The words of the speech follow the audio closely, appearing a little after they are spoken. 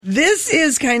This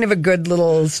is kind of a good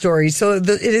little story. So it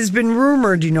has been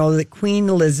rumored, that Queen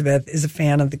Elizabeth is a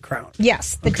fan of The Crown.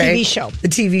 Yes, the TV show. The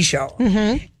TV show.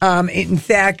 Mm-hmm. In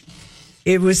fact,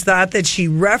 it was thought that she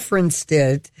referenced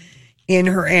it in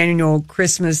her annual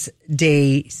Christmas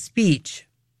Day speech.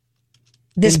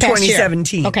 This in past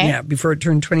 2017, year. Okay. Yeah, before it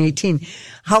turned 2018.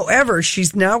 However,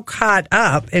 she's now caught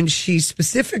up, and she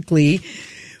specifically,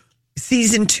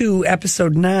 season 2,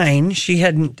 episode 9, she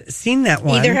hadn't seen that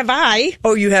one. Neither have I.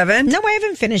 Oh, you haven't? No, I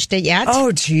haven't finished it yet.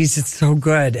 Oh, geez, it's so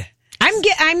good.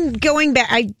 I'm going back.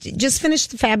 I just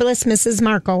finished The Fabulous Mrs.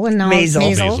 Markle, and now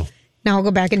Maisel. Now I'll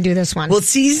go back and do this one. Well,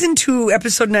 season 2,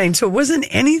 episode 9, so it wasn't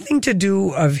anything to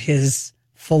do of his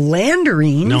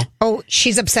philandering. No. Oh,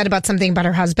 she's upset about something about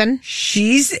her husband?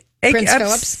 She's Prince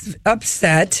Philip's?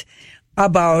 upset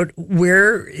about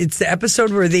where it's the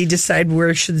episode where they decide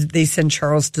where should they send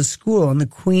Charles to school, and the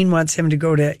Queen wants him to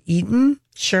go to Eton.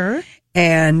 Sure.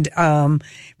 And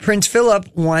Prince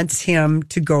Philip wants him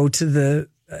to go to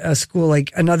a school,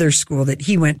 like another school that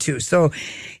he went to. So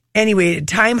anyway,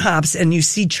 time hops and you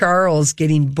see Charles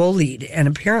getting bullied, and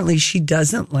apparently she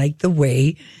doesn't like the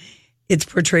way it's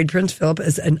portrayed Prince Philip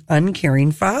as an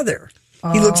uncaring father.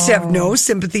 He looks to have no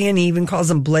sympathy, and he even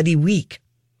calls him bloody weak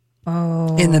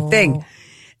in the thing.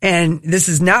 And this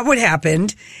is not what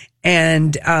happened.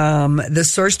 And the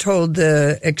source told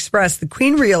the Express, the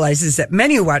Queen realizes that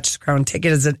many who watch The Crown take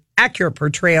it as an accurate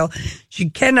portrayal. She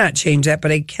cannot change that,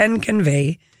 but I can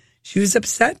convey she was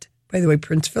upset by the way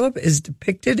Prince Philip is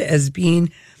depicted as being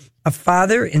a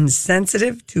father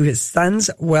insensitive to his son's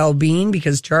well-being,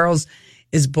 because Charles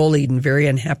is bullied and very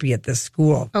unhappy at this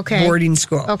school, boarding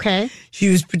school. Okay. She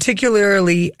was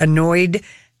particularly annoyed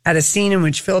at a scene in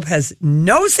which Philip has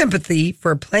no sympathy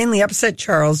for a plainly upset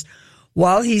Charles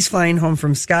while he's flying home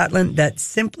from Scotland. That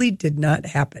simply did not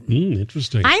happen.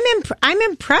 Interesting. I'm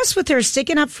impressed with her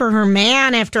sticking up for her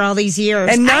man after all these years.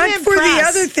 And not for the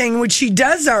other thing, which she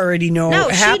does already know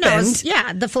happened. She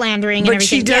knows, the philandering and but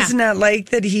everything. She does not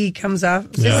like that he comes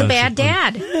off. He's a bad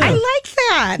dad. I like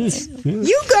that.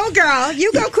 You go, girl.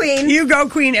 You go, Queen. You go,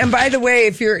 Queen. And by the way,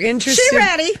 if you're interested... She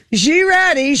ready. She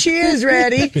ready. She is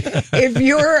ready. If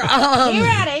you're... She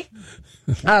ready.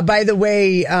 By the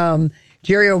way...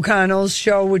 Jerry O'Connell's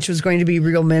show, which was going to be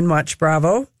Real Men Watch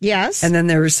Bravo. Yes. And then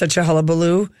there was such a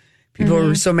hullabaloo. People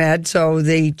were so mad. So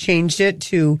they changed it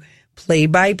to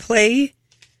play-by-play.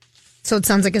 So it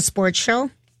sounds like a sports show?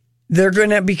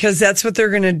 Because that's what they're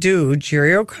going to do.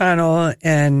 Jerry O'Connell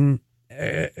and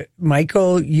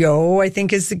Michael Yo, I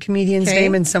think is the comedian's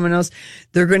name, and someone else.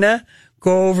 They're going to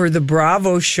go over the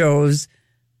Bravo show's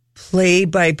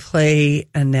play-by-play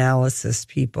analysis,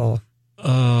 people.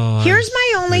 Here's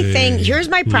my only thing. Here's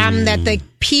my problem that the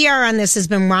PR on this has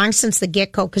been wrong since the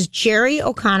get-go, because Jerry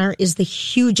O'Connor is the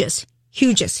hugest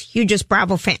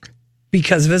Bravo fan.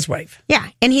 Because of his wife. Yeah,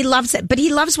 and he loves it. But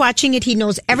he loves watching it. He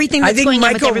knows everything that's going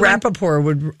on with everyone. I think Michael Rappaport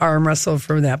would arm wrestle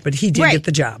for that, but he did get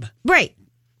the job. Right.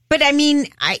 But I mean,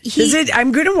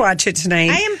 I'm going to watch it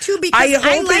tonight. I am too, because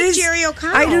I like Jerry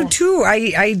O'Connell. I do too.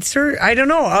 I don't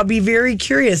know. I'll be very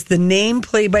curious. The name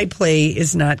play-by-play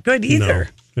is not good either.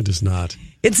 No, it is not.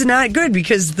 It's not good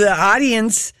because the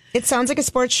audience... It sounds like a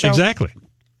sports show. Exactly.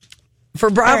 For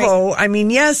Bravo, I mean,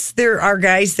 yes, there are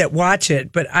guys that watch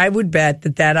it, but I would bet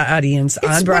that audience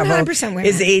on Bravo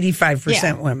is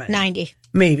 85% women. 90.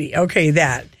 Maybe. Okay,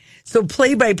 that. So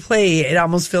play-by-play, it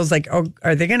almost feels like,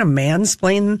 are they going to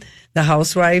mansplain the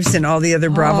housewives and all the other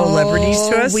Bravo celebrities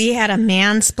to us? We had a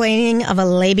mansplaining of a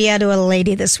labia to a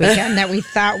lady this weekend that we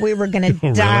thought we were going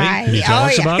to die. Can you tell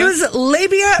us about it? It was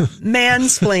labia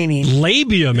mansplaining.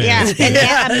 Labia mansplaining.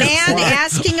 Yeah, and a man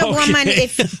asking a woman,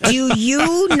 do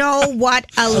you know what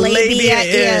a labia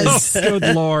is? Oh,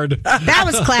 good Lord. That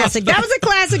was classic. That was a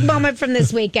classic moment from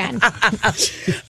this weekend.